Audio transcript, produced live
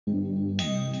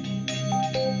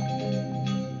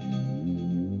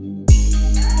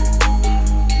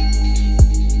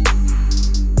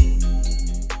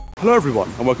Hello everyone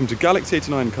and welcome to Galaxy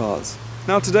 89 Cars.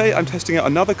 Now today I'm testing out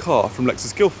another car from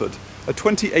Lexus Guildford, a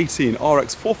 2018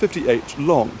 RX450h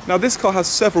Long. Now this car has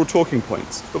several talking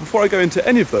points, but before I go into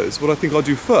any of those, what I think I'll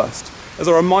do first is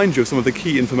I'll remind you of some of the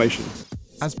key information.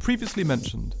 As previously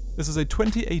mentioned, this is a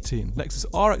 2018 Lexus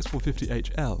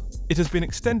RX450h-L. It has been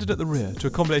extended at the rear to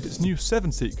accommodate its new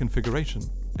 7-seat configuration.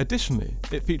 Additionally,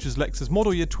 it features Lexus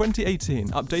model year 2018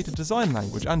 updated design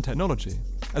language and technology,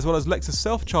 as well as Lexus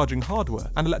self-charging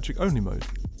hardware and electric-only mode.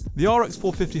 The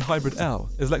RX450 Hybrid L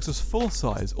is Lexus'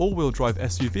 full-size all-wheel drive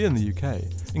SUV in the UK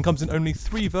and comes in only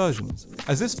 3 versions,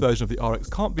 as this version of the RX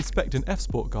can't be spec'd in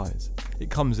F-Sport guise. It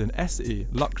comes in SE,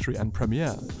 Luxury and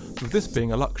Premier, with this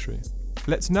being a Luxury.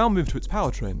 Let's now move to its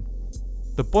powertrain.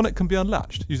 The bonnet can be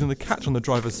unlatched using the catch on the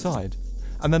driver's side,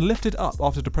 and then lifted up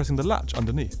after depressing the latch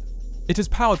underneath. It is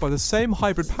powered by the same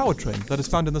hybrid powertrain that is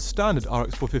found in the standard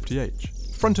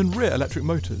RX450h. Front and rear electric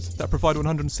motors that provide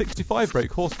 165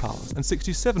 brake horsepower and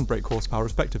 67 brake horsepower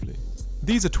respectively.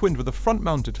 These are twinned with a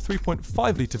front-mounted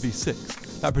 3.5-litre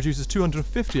V6 that produces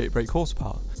 258 brake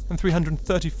horsepower and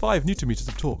 335 Nm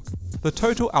of torque. The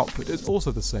total output is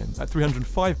also the same at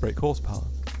 305 brake horsepower,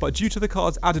 but due to the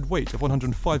car's added weight of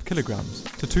 105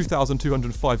 kg to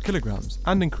 2,205 kg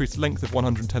and increased length of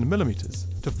 110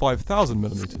 mm to 5,000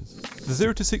 mm, the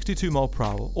 0 to 62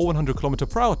 mph or 100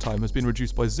 km/h time has been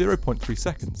reduced by 0.3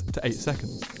 seconds to 8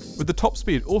 seconds, with the top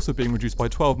speed also being reduced by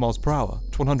 12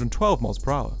 mph to 112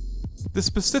 mph. This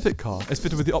specific car is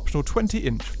fitted with the optional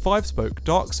 20-inch 5-spoke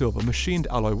dark silver machined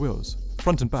alloy wheels,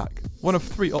 front and back, one of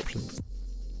 3 options.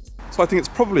 So I think it's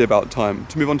probably about time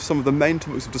to move on to some of the main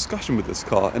topics of discussion with this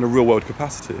car in a real-world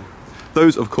capacity.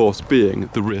 Those, of course, being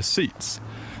the rear seats.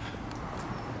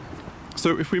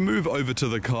 So if we move over to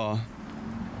the car,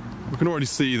 we can already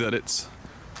see that it's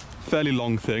a fairly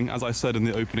long thing. As I said in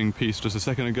the opening piece just a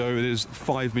second ago, it is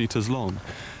 5 meters long.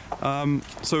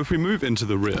 So if we move into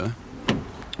the rear,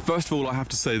 first of all, I have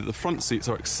to say that the front seats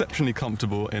are exceptionally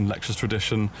comfortable in Lexus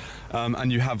tradition,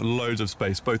 and you have loads of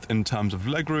space, both in terms of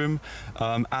legroom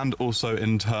and also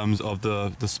in terms of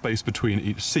the space between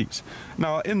each seat.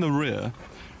 Now, in the rear,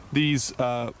 these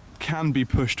can be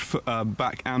pushed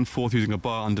back and forth using a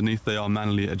bar underneath. They are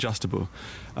manually adjustable.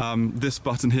 This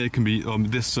button here can be,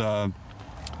 this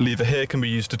lever here can be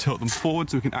used to tilt them forward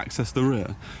so we can access the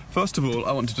rear. First of all,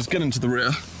 I want to just get into the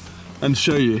rear and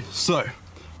show you. So,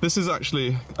 this is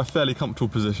actually a fairly comfortable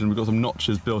position. We've got some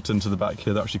notches built into the back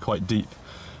here. They're actually quite deep.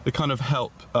 They kind of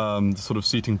help the sort of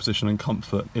seating position and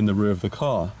comfort in the rear of the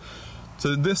car.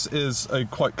 So this is a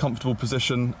quite comfortable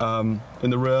position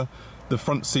in the rear. The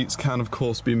front seats can, of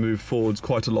course, be moved forwards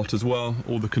quite a lot as well.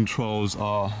 All the controls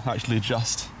are actually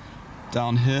just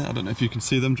down here. I don't know if you can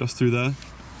see them just through there.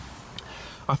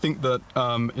 I think that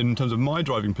in terms of my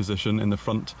driving position in the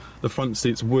front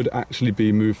seats would actually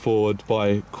be moved forward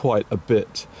by quite a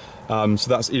bit. So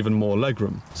that's even more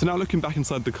legroom. So now looking back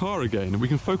inside the car again, we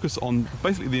can focus on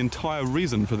basically the entire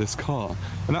reason for this car,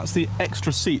 and that's the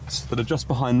extra seats that are just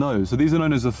behind those. So these are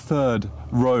known as the third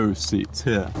row seats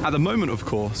here. At the moment, of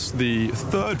course, the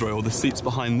third row, or the seats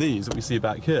behind these that we see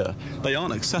back here, they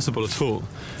aren't accessible at all.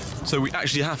 So we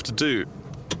actually have to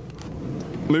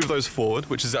move those forward,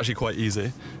 which is actually quite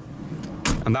easy,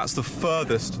 and that's the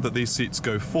furthest that these seats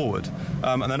go forward.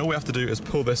 And then all we have to do is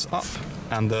pull this up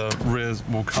and the rears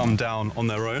will come down on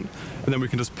their own, and then we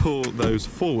can just pull those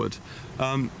forward.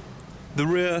 The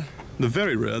rear, the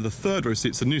very rear, the third row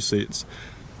seats, the new seats,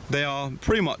 they are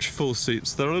pretty much full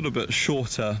seats. They're a little bit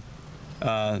shorter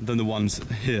than the ones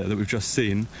here that we've just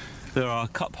seen. There are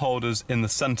cup holders in the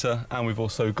center, and we've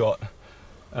also got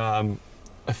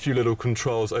a few little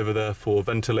controls over there for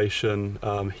ventilation,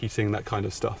 heating, that kind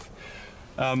of stuff.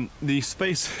 The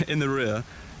space in the rear,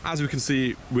 as we can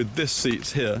see with this seat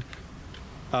here,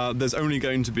 there's only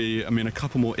going to be, a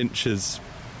couple more inches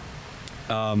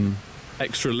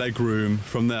extra leg room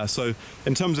from there. So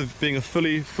in terms of being a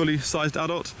fully sized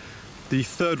adult, the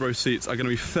third row seats are going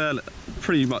to be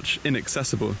pretty much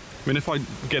inaccessible. If I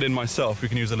get in myself, we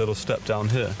can use a little step down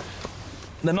here.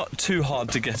 They're not too hard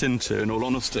to get into, in all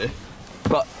honesty.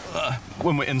 But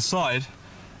when we're inside,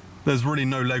 there's really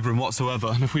no legroom whatsoever.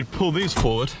 And if we pull these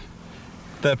forward,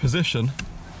 their position,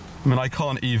 I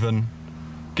can't even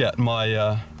get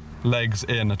my legs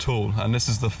in at all. And this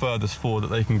is the furthest forward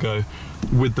that they can go,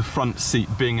 with the front seat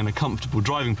being in a comfortable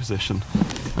driving position.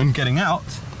 And getting out,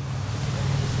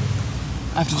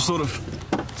 I have to sort of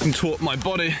contort my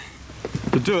body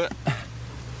to do it,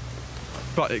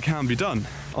 but it can be done.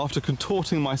 After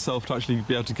contorting myself to actually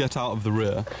be able to get out of the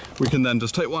rear, we can then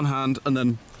just take one hand and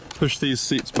then push these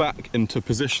seats back into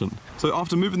position. So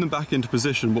after moving them back into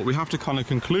position, what we have to kind of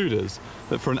conclude is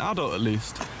that for an adult at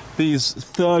least, these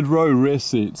third row rear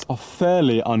seats are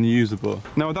fairly unusable.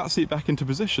 Now with that seat back into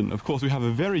position, of course we have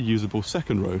a very usable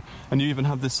second row, and you even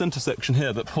have this centre section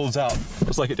here that pulls out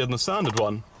just like it did in the standard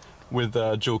one with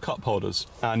dual cup holders,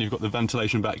 and you've got the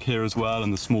ventilation back here as well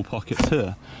and the small pockets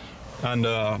here, and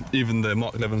even the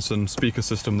Mark Levinson speaker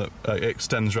system that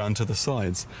extends around to the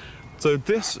sides. So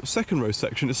this second row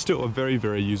section is still a very,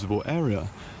 very usable area.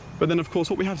 But then of course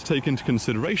what we have to take into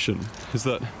consideration is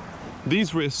that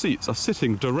these rear seats are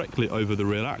sitting directly over the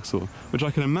rear axle, which I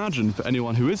can imagine for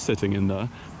anyone who is sitting in there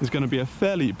is going to be a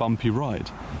fairly bumpy ride.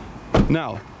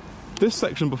 Now, this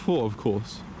section before, of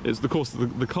course,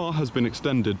 the car has been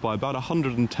extended by about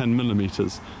 110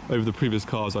 millimeters over the previous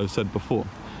cars I've said before.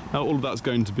 Now all of that's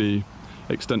going to be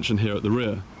extension here at the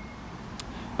rear.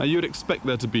 Now you would expect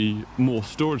there to be more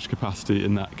storage capacity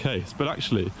in that case, but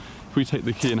actually if we take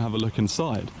the key and have a look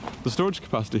inside, the storage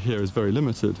capacity here is very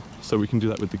limited, so we can do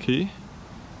that with the key.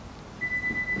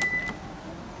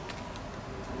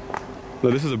 So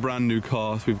this is a brand new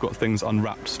car, so we've got things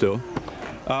unwrapped still.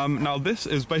 Now this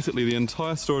is basically the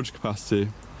entire storage capacity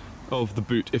of the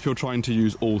boot if you're trying to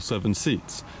use all 7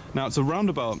 seats. Now it's around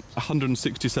about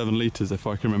 167 litres if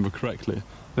I can remember correctly.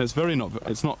 And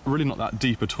it's not really that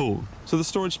deep at all. So the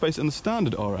storage space in the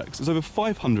standard RX is over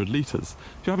 500 litres.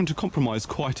 You're having to compromise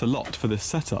quite a lot for this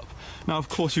setup. Now of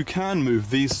course you can move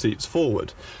these seats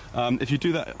forward. If you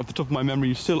do that off the top of my memory,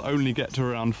 you still only get to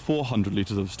around 400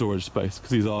 litres of storage space,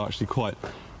 because these are actually quite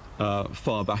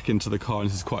far back into the car and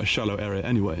this is quite a shallow area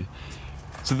anyway.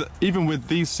 So that even with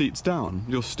these seats down,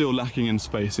 you're still lacking in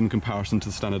space in comparison to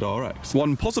the standard RX.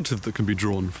 One positive that can be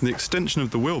drawn from the extension of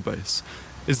the wheelbase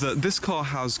is that this car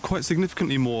has quite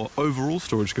significantly more overall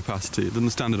storage capacity than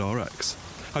the standard RX.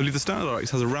 I believe the standard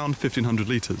RX has around 1500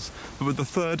 litres, but with the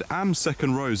third and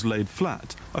second rows laid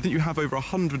flat, I think you have over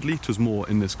 100 litres more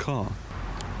in this car.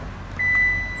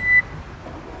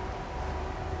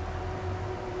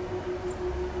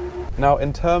 Now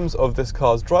in terms of this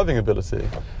car's driving ability,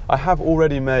 I have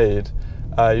already made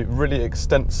a really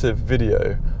extensive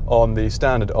video on the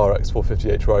standard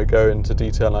RX450h where I go into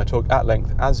detail and I talk at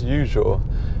length, as usual,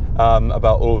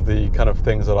 about all of the kind of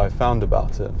things that I found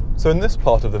about it. So in this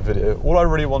part of the video, all I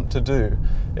really want to do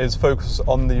is focus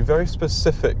on the very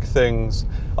specific things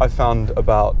I found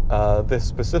about this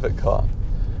specific car.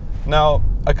 Now,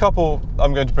 a couple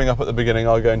I'm going to bring up at the beginning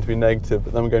are going to be negative,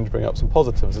 but then we're going to bring up some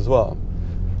positives as well.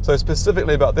 So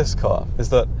specifically about this car is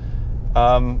that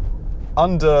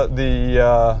under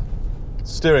the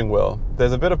steering wheel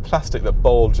there's a bit of plastic that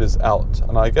bulges out,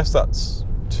 and I guess that's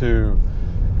to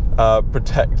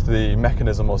protect the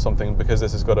mechanism or something, because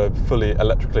this has got a fully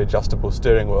electrically adjustable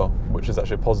steering wheel, which is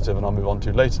actually positive and I'll move on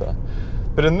to later.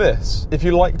 But in this, if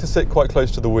you like to sit quite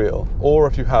close to the wheel, or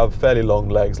if you have fairly long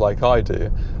legs like I do,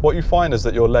 what you find is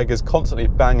that your leg is constantly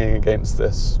banging against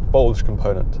this bulge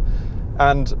component.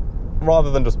 And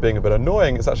rather than just being a bit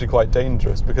annoying, it's actually quite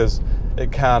dangerous, because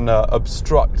it can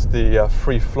obstruct the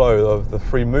free flow of the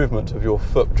free movement of your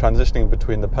foot transitioning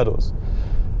between the pedals.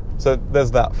 So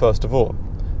there's that first of all.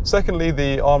 Secondly,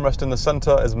 the armrest in the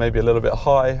centre is maybe a little bit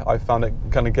high. I found it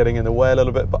kind of getting in the way a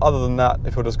little bit, but other than that,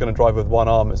 if you're just going to drive with one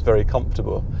arm, it's very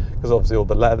comfortable, because obviously all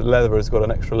the leather has got an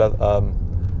extra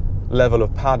level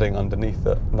of padding underneath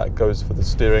it, and that goes for the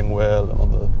steering wheel and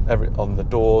on the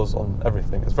doors, on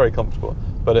everything. It's very comfortable,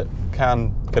 but it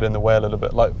can get in the way a little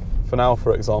bit. Like for now,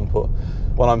 for example,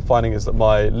 what I'm finding is that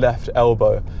my left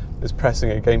elbow is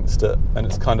pressing against it, and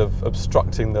it's kind of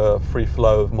obstructing the free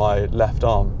flow of my left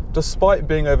arm. Despite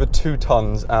being over 2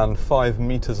 tons and 5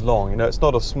 meters long, you know, it's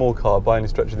not a small car by any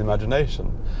stretch of the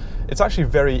imagination. It's actually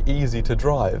very easy to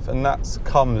drive, and that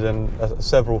comes in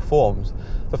several forms.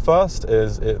 The first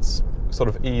is its sort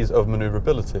of ease of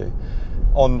manoeuvrability.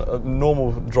 On a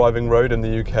normal driving road in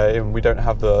the UK, and we don't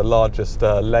have the largest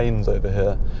lanes over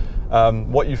here,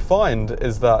 what you find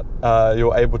is that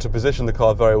you're able to position the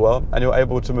car very well, and you're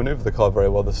able to maneuver the car very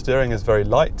well. The steering is very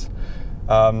light,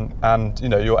 and you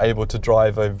know, you're able to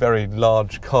drive a very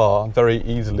large car very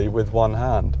easily with one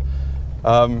hand.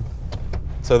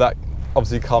 So that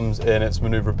obviously comes in its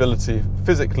manoeuvrability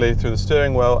physically through the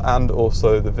steering wheel, and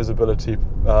also the visibility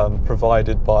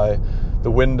provided by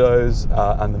the windows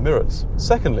and the mirrors.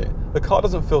 Secondly, the car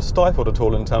doesn't feel stifled at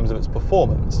all in terms of its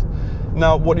performance.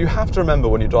 Now, what you have to remember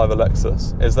when you drive a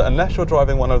Lexus is that unless you're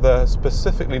driving one of their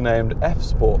specifically named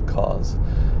F-Sport cars,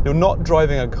 you're not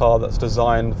driving a car that's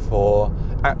designed for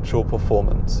actual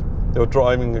performance. You're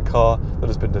driving a car that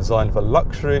has been designed for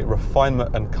luxury,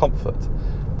 refinement and comfort.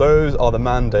 Those are the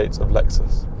mandates of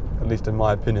Lexus, at least in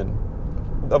my opinion.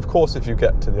 Of course, if you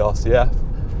get to the RCF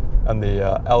and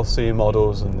the LC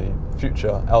models and the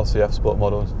future LCF Sport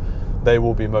models, they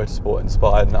will be motorsport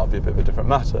inspired, and that'll be a bit of a different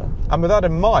matter. And with that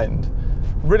in mind,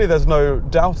 really there's no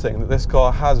doubting that this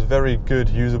car has very good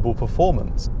usable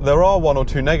performance. There are one or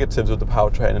two negatives with the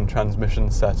powertrain and transmission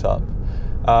setup.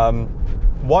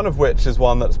 One of which is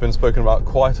one that's been spoken about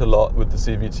quite a lot with the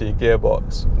CVT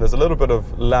gearbox. There's a little bit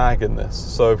of lag in this.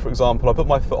 So for example, I put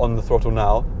my foot on the throttle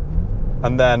now,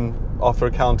 and then after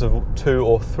a count of 2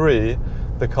 or 3,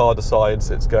 the car decides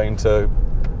it's going to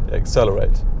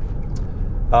accelerate.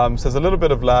 So there's a little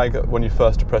bit of lag when you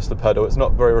first depress the pedal. It's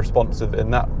not very responsive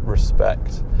in that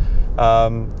respect.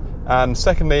 And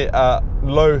secondly, at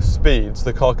low speeds,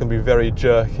 the car can be very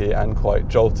jerky and quite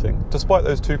jolting. Despite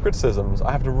those two criticisms,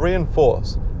 I have to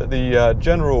reinforce that the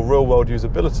general real-world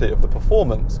usability of the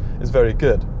performance is very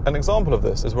good. An example of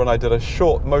this is when I did a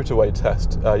short motorway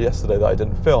test yesterday that I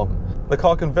didn't film. The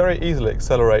car can very easily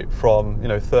accelerate from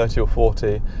 30 or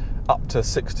 40 up to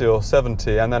 60 or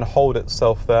 70 and then hold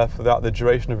itself there throughout the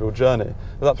duration of your journey.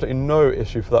 There's absolutely no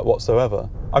issue for that whatsoever.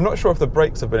 I'm not sure if the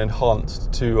brakes have been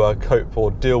enhanced to cope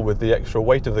or deal with the extra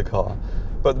weight of the car,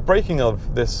 but the braking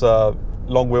of this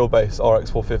long wheelbase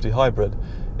RX450 hybrid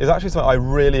is actually something I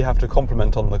really have to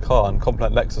compliment on the car and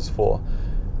compliment Lexus for.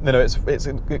 It's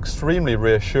extremely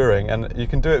reassuring, and you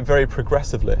can do it very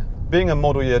progressively. Being a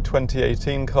model year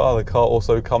 2018 car, the car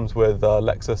also comes with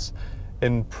Lexus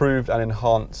improved and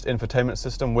enhanced infotainment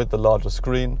system with the larger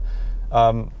screen.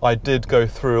 I did go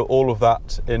through all of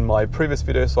that in my previous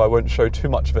video, so I won't show too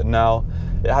much of it now.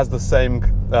 It has the same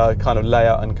kind of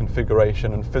layout and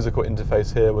configuration and physical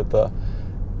interface here with the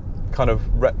kind of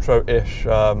retro-ish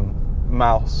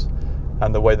mouse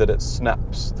and the way that it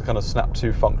snaps, the kind of snap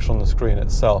to function on the screen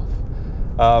itself.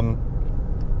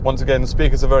 Once again, the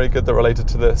speakers are very good. They're related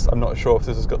to this. I'm not sure if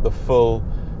this has got the full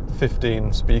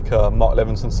 15 speaker Mark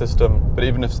Levinson system, but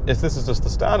even if this is just the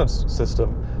standard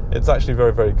system, it's actually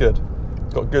very, very good.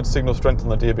 It's got good signal strength on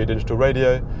the DAB digital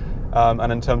radio,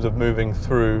 and in terms of moving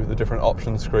through the different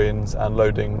option screens and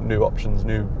loading new options,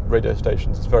 new radio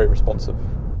stations, it's very responsive.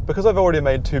 Because I've already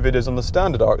made 2 videos on the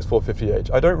standard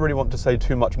RX450h, I don't really want to say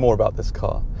too much more about this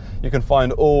car. You can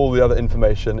find all the other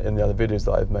information in the other videos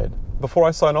that I've made. Before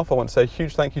I sign off, I want to say a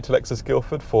huge thank you to Lexus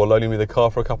Guildford for loaning me the car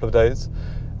for a couple of days.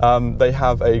 They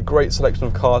have a great selection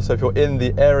of cars, so if you're in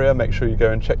the area, make sure you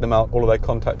go and check them out. All of their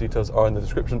contact details are in the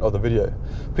description of the video.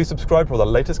 Please subscribe for all the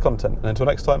latest content, and until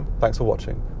next time, thanks for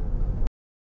watching.